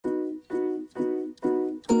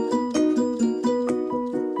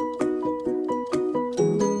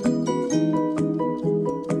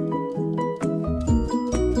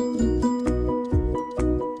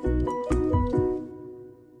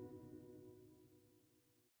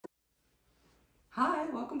Hi,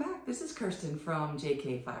 welcome back. This is Kirsten from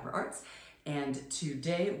JK Fiber Arts, and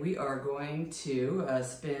today we are going to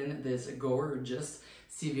spin this gorgeous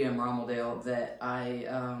CVM Romeldale that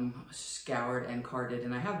I scoured and carded,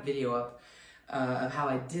 and I have video up of how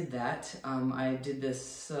I did that. I did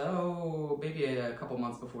this maybe a couple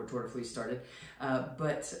months before Tour de Fleece started,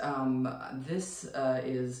 but this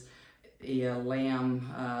is a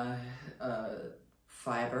lamb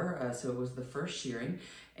fiber, so it was the first shearing,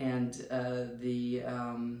 and the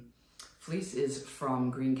fleece is from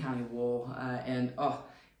Greene County Wool, and oh,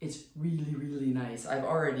 it's really, really nice. I've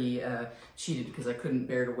already cheated because I couldn't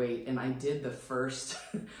bear to wait, and I did the first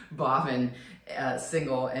bobbin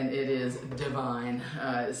single, and it is divine.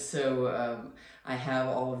 So I have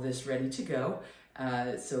all of this ready to go,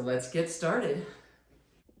 so let's get started.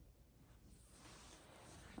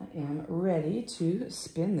 I am ready to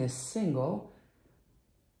spin this single.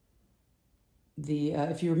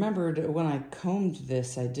 If you remembered when I combed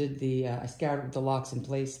this, I did I scoured the locks in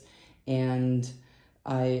place, and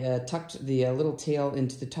I tucked the little tail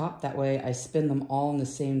into the top. That way I spin them all in the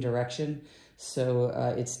same direction, so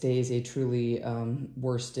it stays a truly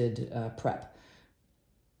worsted prep.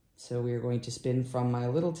 So we are going to spin from my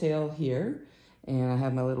little tail here, and I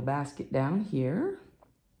have my little basket down here.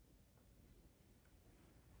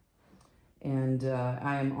 And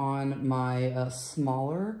I am on my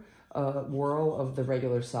smaller whorl of the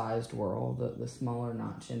regular sized whorl, the smaller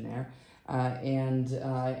notch in there.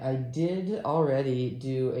 I did already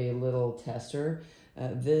do a little tester.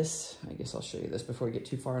 I guess I'll show you this before we get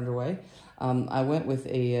too far underway. I went with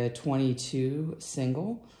a 22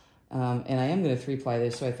 single, and I am going to 3-ply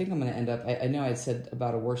this, so I think I'm going to end up, I know I said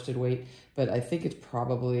about a worsted weight, but I think it's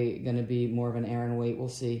probably going to be more of an Aran weight, we'll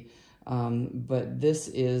see. But this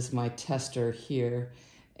is my tester here,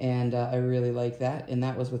 and I really like that, and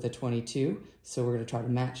that was with a 22, so we're going to try to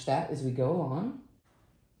match that as we go along.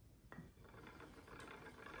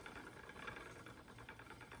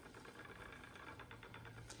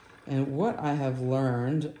 And what I have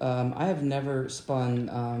learned, I have never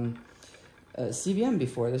spun CVM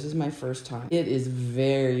before. This is my first time. It is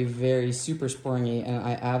very, very super springy, and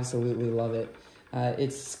I absolutely love it.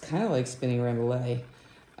 It's kind of like spinning Romeldale.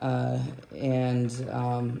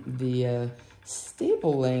 The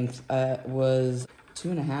staple length was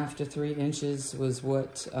 2.5 to 3 inches was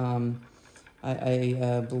what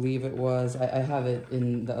I believe it was. I have it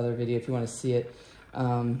in the other video if you want to see it.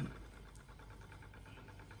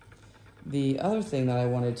 The other thing that I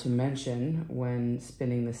wanted to mention when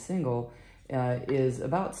spinning the single is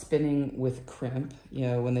about spinning with crimp, you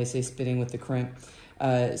know, when they say spinning with the crimp.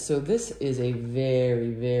 So this is a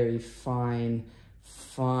very, very fine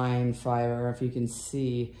fiber. If you can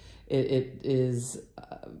see, it is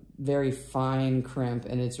very fine crimp,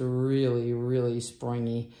 and it's really, really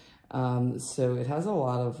springy. So it has a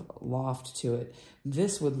lot of loft to it.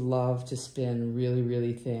 This would love to spin really,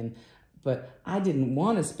 really thin, but I didn't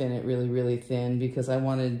want to spin it really, really thin because I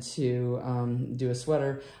wanted to do a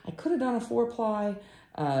sweater. I could have done a 4-ply,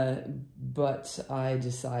 but I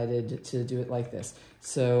decided to do it like this.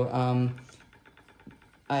 So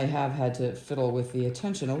I have had to fiddle with the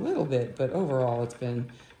attention a little bit, but overall it's been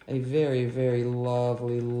a very, very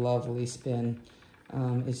lovely, lovely spin.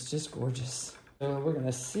 It's just gorgeous. So we're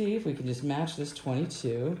gonna see if we can just match this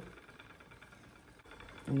 22.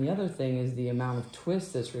 And the other thing is the amount of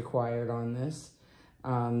twist that's required on this.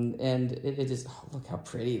 And it just, oh, look how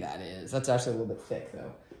pretty that is. That's actually a little bit thick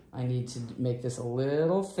though. I need to make this a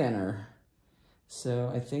little thinner.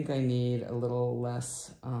 So I think I need a little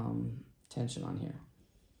less tension on here.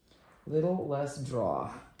 Little less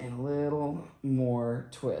draw and a little more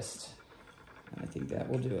twist. And I think that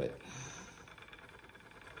will do it.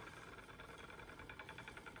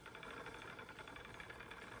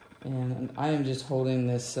 And I am just holding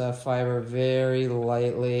this fiber very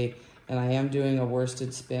lightly, and I am doing a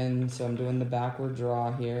worsted spin, so I'm doing the backward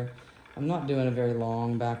draw here. I'm not doing a very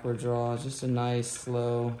long backward draw, just a nice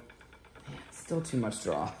slow, man, still too much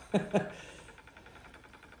draw.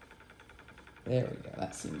 There we go,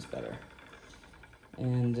 that seems better.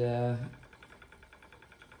 And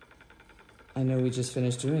I know we just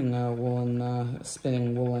finished doing woolen,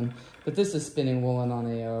 spinning woolen, but this is spinning woolen on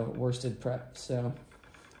a worsted prep, so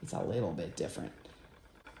it's a little bit different.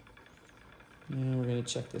 And we're gonna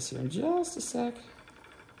check this here in just a sec.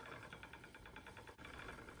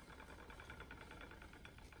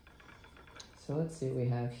 So let's see what we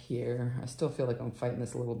have here. I still feel like I'm fighting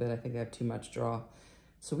this a little bit. I think I have too much draw.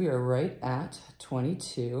 So we are right at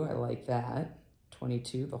 22. I like that.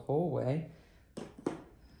 22 the whole way.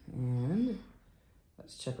 And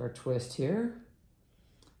let's check our twist here.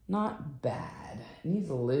 not bad. It needs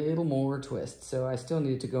a little more twist. So I still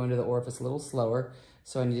need to go into the orifice a little slower.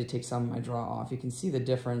 So I need to take some of my draw off. You can see the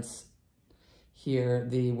difference here.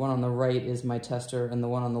 The one on the right is my tester and the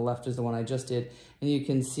one on the left is the one I just did. And you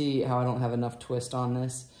can see how I don't have enough twist on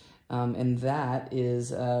this. And that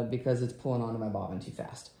is because it's pulling onto my bobbin too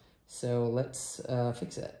fast. So let's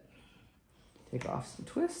fix it. Take off some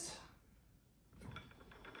twist.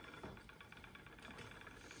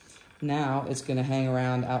 Now it's gonna hang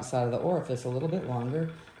around outside of the orifice a little bit longer.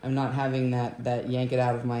 I'm not having that yank it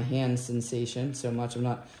out of my hand sensation so much. I'm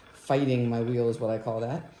not fighting my wheel is what I call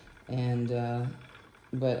that. And,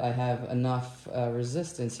 but I have enough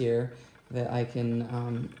resistance here that I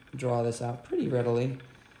can draw this out pretty readily.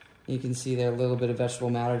 You can see there a little bit of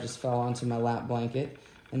vegetable matter just fell onto my lap blanket,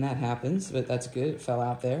 and that happens, but that's good, it fell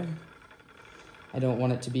out there. I don't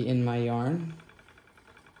want it to be in my yarn.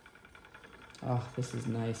 Oh, this is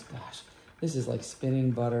nice, gosh. This is like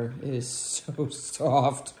spinning butter. It is so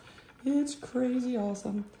soft. It's crazy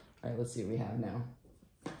awesome. All right, let's see what we have now.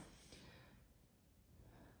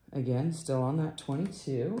 Again, still on that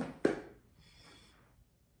 22.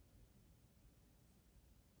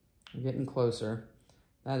 We're getting closer.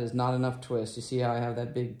 That is not enough twist. You see how I have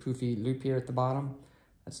that big poofy loop here at the bottom?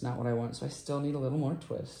 That's not what I want, so I still need a little more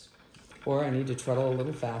twist. Or I need to treadle a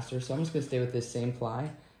little faster, so I'm just gonna stay with this same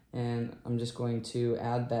ply, and I'm just going to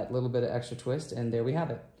add that little bit of extra twist, and there we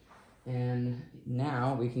have it. And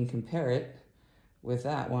now we can compare it with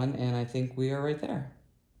that one, and I think we are right there.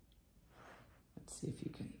 Let's see if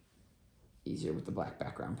you can, easier with the black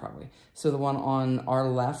background probably. So the one on our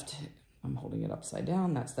left, I'm holding it upside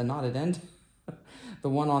down, that's the knotted end. The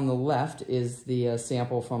one on the left is the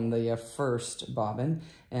sample from the first bobbin,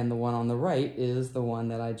 and the one on the right is the one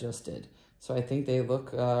that I just did. So I think they look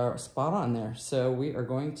spot on there. So we are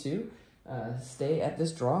going to stay at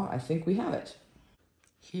this draw. I think we have it.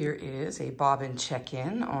 Here is a bobbin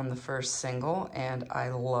check-in on the first single, and I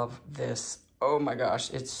love this. Oh my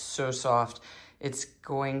gosh, it's so soft. It's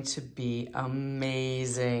going to be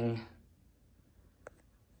amazing.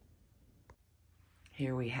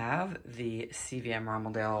 Here we have the CVM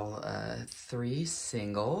Romeldale 3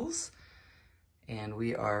 singles, and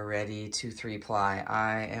we are ready to 3-ply.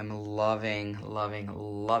 I am loving, loving,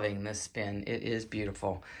 loving this spin. It is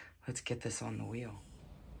beautiful. Let's get this on the wheel.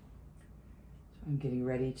 So I'm getting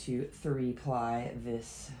ready to 3-ply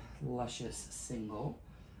this luscious single.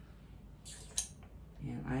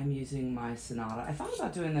 And I'm using my Sonata. I thought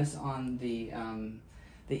about doing this on the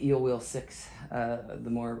Eel Wheel 6,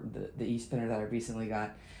 the E-spinner that I recently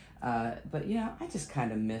got. But you know, I just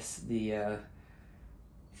kind of miss the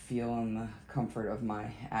feel and the comfort of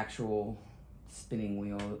my actual spinning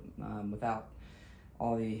wheel without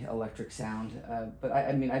all the electric sound. But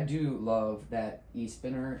I mean, I do love that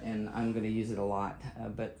E-spinner, and I'm going to use it a lot.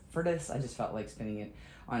 But for this, I just felt like spinning it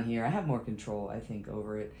on here. I have more control, I think,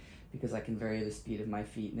 over it because I can vary the speed of my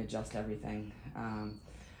feet and adjust everything.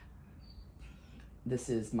 This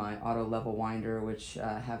is my auto level winder, which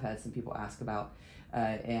have had some people ask about.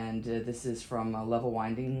 And this is from Level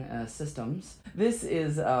Winding Systems. This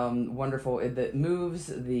is wonderful. It moves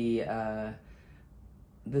the,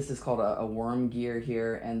 this is called a worm gear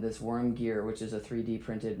here, and this worm gear, which is a 3D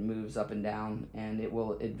printed, moves up and down, and it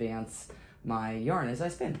will advance my yarn as I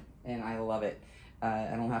spin, and I love it.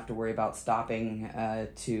 I don't have to worry about stopping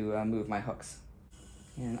to move my hooks.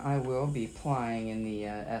 And I will be plying in the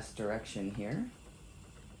S direction here.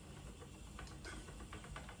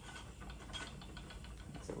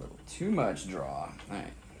 A little too much draw. All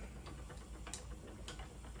right.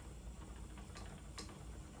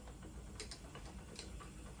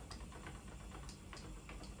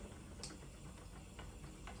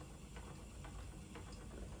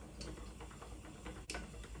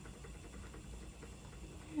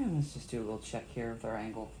 And let's just do a little check here with our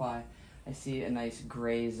angle ply. I see a nice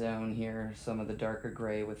gray zone here, some of the darker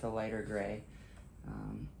gray with the lighter gray.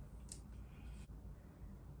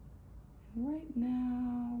 Right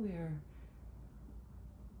now we're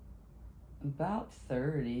about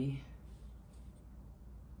 30.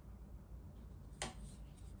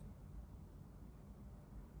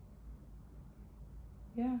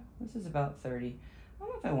 Yeah, this is about 30. I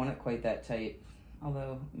don't know if I want it quite that tight,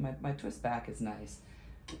 although my twist back is nice.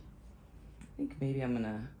 I think maybe I'm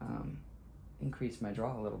gonna increase my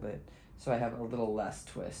draw a little bit so I have a little less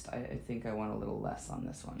twist. I think I want a little less on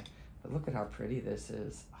this one. But look at how pretty this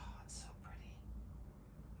is. Oh, it's so pretty.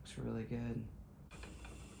 Looks really good.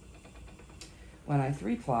 When I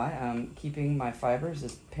 3-ply, I'm keeping my fibers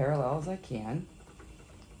as parallel as I can,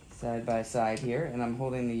 side by side here, and I'm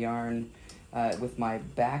holding the yarn with my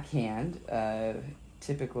backhand,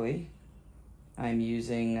 typically. I'm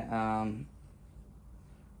using, I'm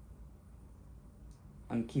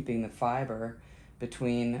keeping the fiber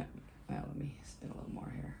between, well, let me spin a little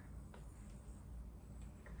more here.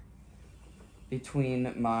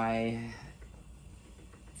 Between my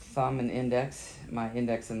thumb and index, my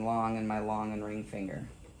index and long, and my long and ring finger.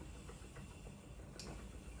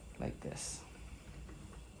 Like this.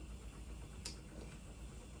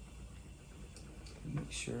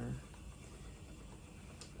 Make sure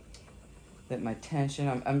that my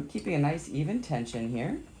tension, I'm keeping a nice even tension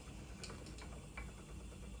here.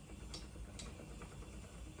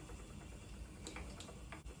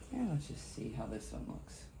 Yeah, let's just see how this one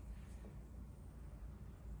looks.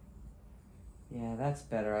 Yeah, that's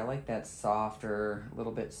better. I like that softer, a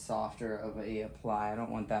little bit softer of a apply. I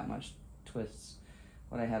don't want that much twists.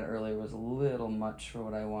 What I had earlier was a little much for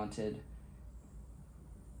what I wanted.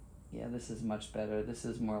 Yeah, this is much better. This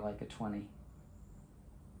is more like a 20.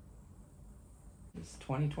 It's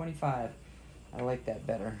 20-25. I like that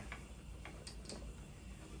better.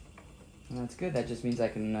 And that's good. That just means I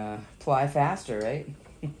can apply faster, right?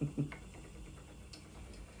 Let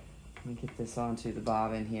me get this onto the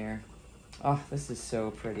bobbin here. Oh, this is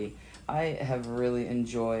so pretty. I have really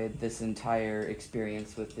enjoyed this entire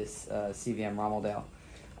experience with this CVM Romeldale.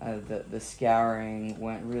 The scouring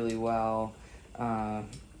went really well.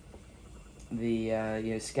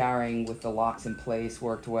 The scouring with the locks in place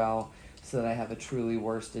worked well, so that I have a truly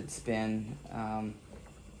worsted spin.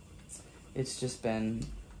 It's just been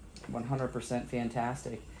 100%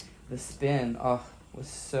 fantastic. The spin, was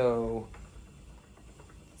so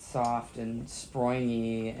soft and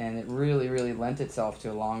springy, and it really, really lent itself to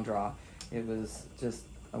a long draw. It was just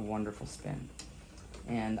a wonderful spin.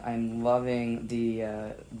 And I'm loving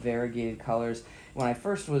the variegated colors. When I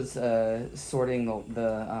first was sorting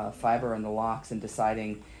the fiber and the locks and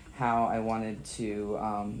deciding how I wanted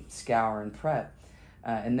to scour and prep,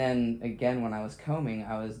 and then again when I was combing,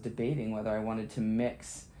 I was debating whether I wanted to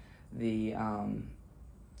mix the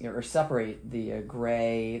or separate the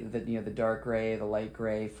gray, the dark gray, the light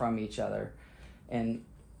gray from each other, and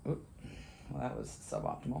well, that was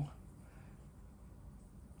suboptimal.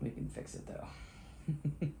 We can fix it though.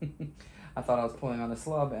 I thought I was pulling on a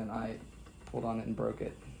slub and I pulled on it and broke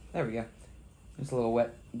it. There we go. Just a little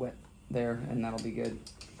wet there, and that'll be good.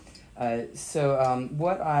 So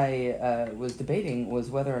what I was debating was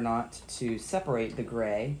whether or not to separate the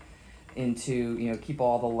gray into, keep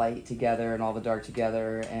all the light together and all the dark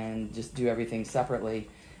together and just do everything separately,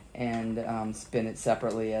 and spin it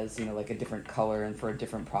separately as, like a different color and for a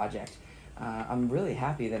different project. I'm really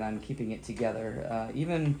happy that I'm keeping it together.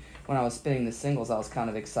 Even when I was spinning the singles, I was kind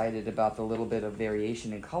of excited about the little bit of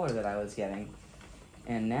variation in color that I was getting.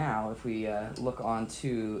 And now, if we look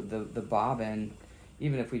onto the bobbin,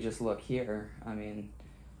 even if we just look here, I mean,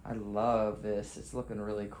 I love this. It's looking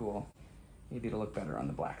really cool. Maybe it'll look better on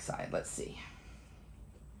the black side. Let's see.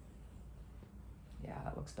 Yeah,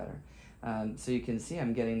 that looks better. So you can see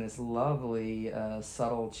I'm getting this lovely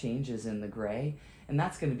subtle changes in the gray, and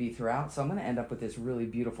that's going to be throughout. So I'm going to end up with this really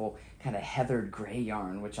beautiful kind of heathered gray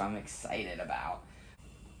yarn, which I'm excited about.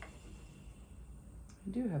 I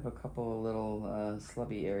do have a couple of little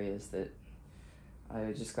slubby areas that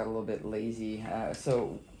I just got a little bit lazy.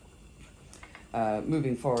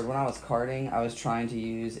 Moving forward, when I was carding, I was trying to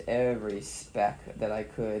use every speck that I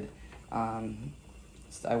could.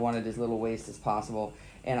 I wanted as little waste as possible,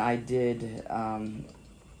 and I did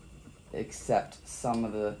accept some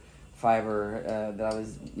of the fiber that I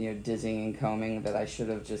was dizzing and combing, that I should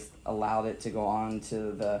have just allowed it to go on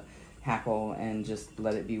to the hackle and just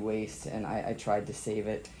let it be waste, and I tried to save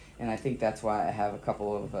it, and I think that's why I have a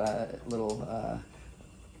couple of little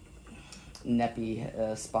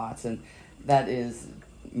neppy spots, and that is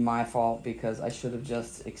my fault because I should have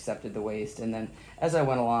just accepted the waste. And then as I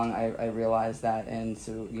went along, I realized that, and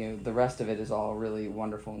so the rest of it is all really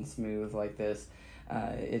wonderful and smooth like this.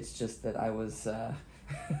 It's just that I was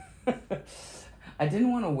I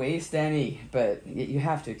didn't want to waste any, but you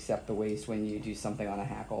have to accept the waste when you do something on a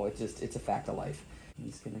hackle. It's a fact of life. I'm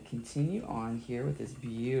just going to continue on here with this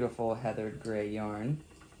beautiful heathered gray yarn.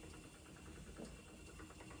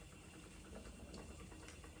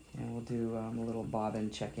 And we'll do a little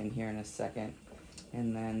bobbin check-in here in a second.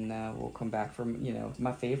 And then we'll come back from,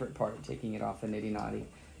 my favorite part, taking it off the nitty-knotty.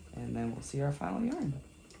 And then we'll see our final yarn.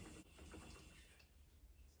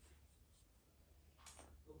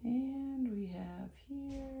 And we have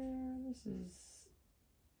here, this is,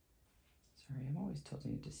 sorry, I'm always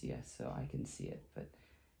tilting it to see us so I can see it, but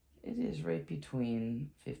it is right between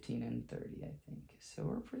 15 and 30, I think. So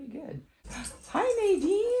we're pretty good. Hi,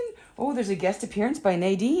 Nadine. Oh, there's a guest appearance by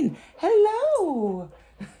Nadine. Hello.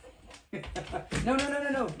 No, no, no, no,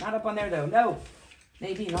 no. Not up on there, though. No.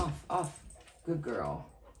 Nadine, off, off. Good girl.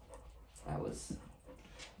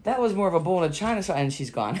 That was more of a bull in a china shop, and she's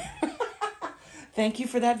gone. Thank you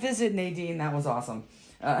for that visit, Nadine. That was awesome.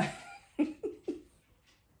 All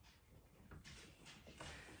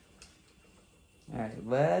right,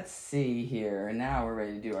 let's see here. Now we're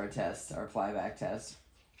ready to do our test, our flyback test.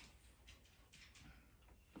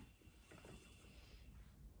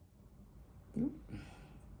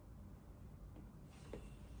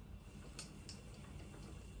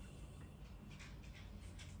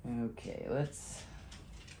 Okay, let's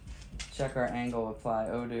check our angle of fly.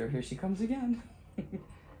 Oh dear, here she comes again. Yeah,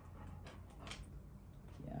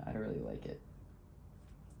 I really like it.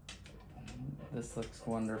 This looks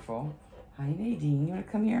wonderful. Hi, Nadine. You want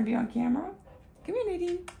to come here and be on camera? Come here,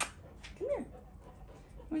 Nadine. Come here. You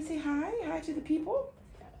want to say hi? Hi to the people?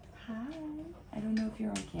 Hi. I don't know if you're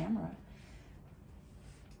on camera.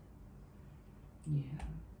 Yeah.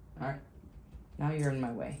 All right. Now you're in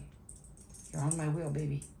my way. You're on my wheel,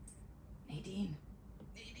 baby. Nadine.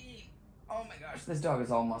 Nadine. Oh my gosh, this dog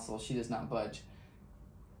is all muscle. She does not budge.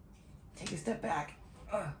 Take a step back.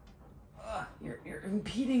 You're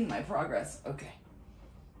impeding my progress. Okay.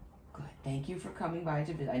 Good. Thank you for coming by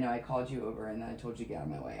to visit. I know I called you over and then I told you to get out of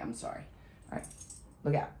my way. I'm sorry. All right.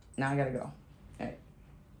 Look out. Now I gotta go. All right.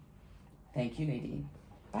 Thank you, Nadine.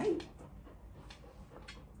 Bye.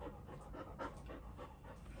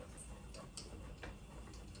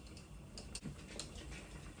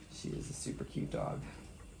 She is a super cute dog.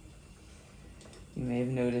 You may have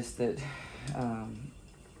noticed that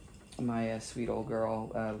my sweet old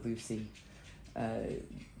girl, Lucy,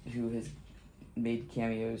 who has made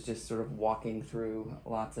cameos just sort of walking through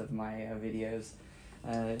lots of my videos,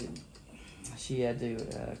 she had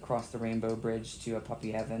to cross the Rainbow Bridge to a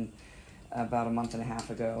puppy heaven about a month and a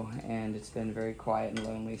half ago, and it's been very quiet and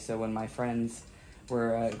lonely. So when my friends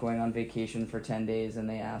were going on vacation for 10 days and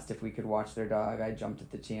they asked if we could watch their dog, I jumped at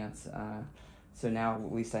the chance. So now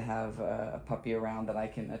at least I have a puppy around that I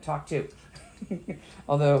can talk to.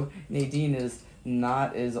 Although Nadine is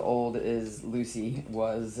not as old as Lucy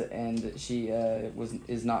was, and she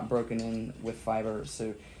is not broken in with fiber,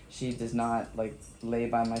 so she does not like lay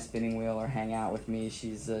by my spinning wheel or hang out with me.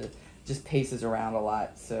 She's just paces around a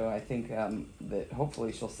lot. So I think that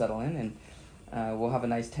hopefully she'll settle in and we'll have a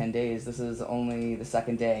nice 10 days. This is only the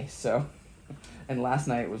second day, so. And last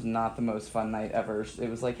night was not the most fun night ever. It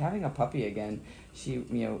was like having a puppy again. She, you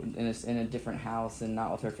know, in a different house and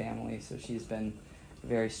not with her family, so she's been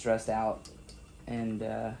very stressed out. And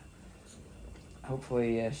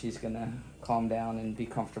hopefully she's gonna calm down and be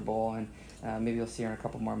comfortable, and maybe you'll see her in a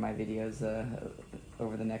couple more of my videos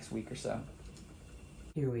over the next week or so.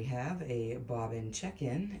 Here we have a bobbin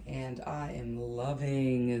check-in, and I am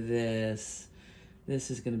loving this.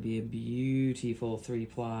 This is going to be a beautiful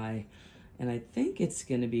 3-ply, and I think it's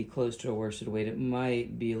going to be close to a worsted weight. It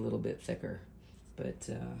might be a little bit thicker, but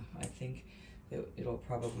I think it'll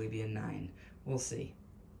probably be a 9. We'll see.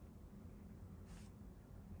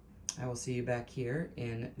 I will see you back here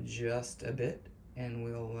in just a bit, and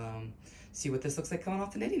we'll see what this looks like coming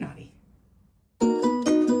off the Nitty Notty.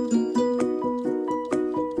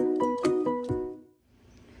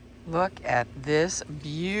 Look at this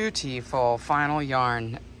beautiful final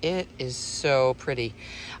yarn. It is so pretty.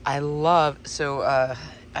 I love, so I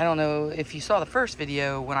don't know if you saw the first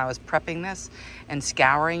video when I was prepping this and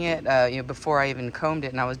scouring it, you know, before I even combed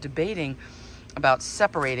it, and I was debating about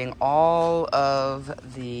separating all of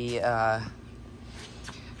the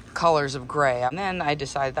colors of gray. And then I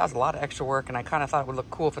decided that was a lot of extra work, and I kind of thought it would look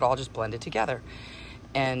cool if it all just blended together.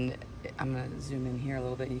 And I'm going to zoom in here a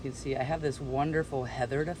little bit. You can see I have this wonderful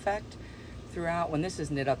heathered effect throughout. When this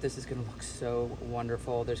is knit up, this is going to look so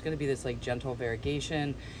wonderful. There's going to be this like gentle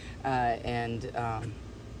variegation, and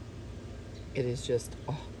it is just,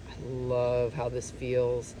 oh, I love how this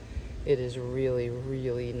feels. It is really,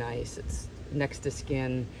 really nice. It's next to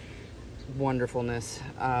skin wonderfulness.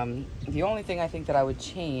 The only thing I think that I would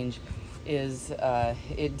change is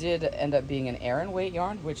it did end up being an Aran weight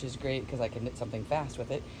yarn, which is great because I can knit something fast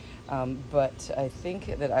with it. But I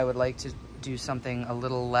think that I would like to do something a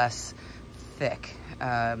little less thick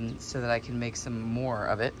so that I can make some more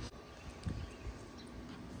of it.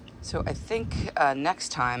 So I think next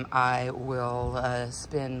time I will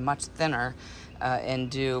spin much thinner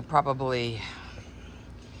and do probably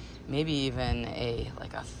maybe even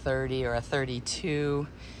like a 30 or a 32,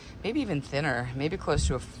 maybe even thinner, maybe close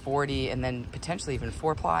to a 40, and then potentially even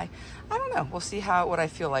 4-ply. I don't know. We'll see what I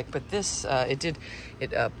feel like. But this, it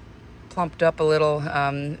plumped up a little,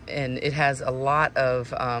 and it has a lot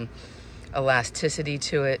of elasticity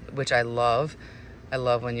to it, which I love. I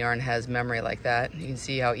love when yarn has memory like that. You can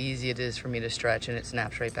see how easy it is for me to stretch and it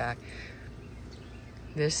snaps right back.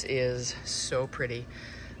 This is so pretty.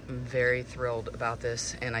 I'm very thrilled about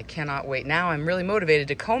this and I cannot wait. Now I'm really motivated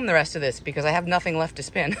to comb the rest of this because I have nothing left to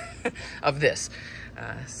spin of this.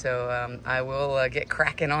 So I will get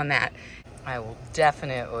cracking on that. I will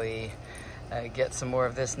definitely get some more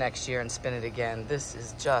of this next year and spin it again. This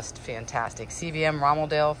is just fantastic. CVM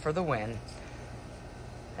Romeldale for the win.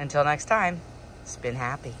 Until next time, spin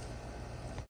happy.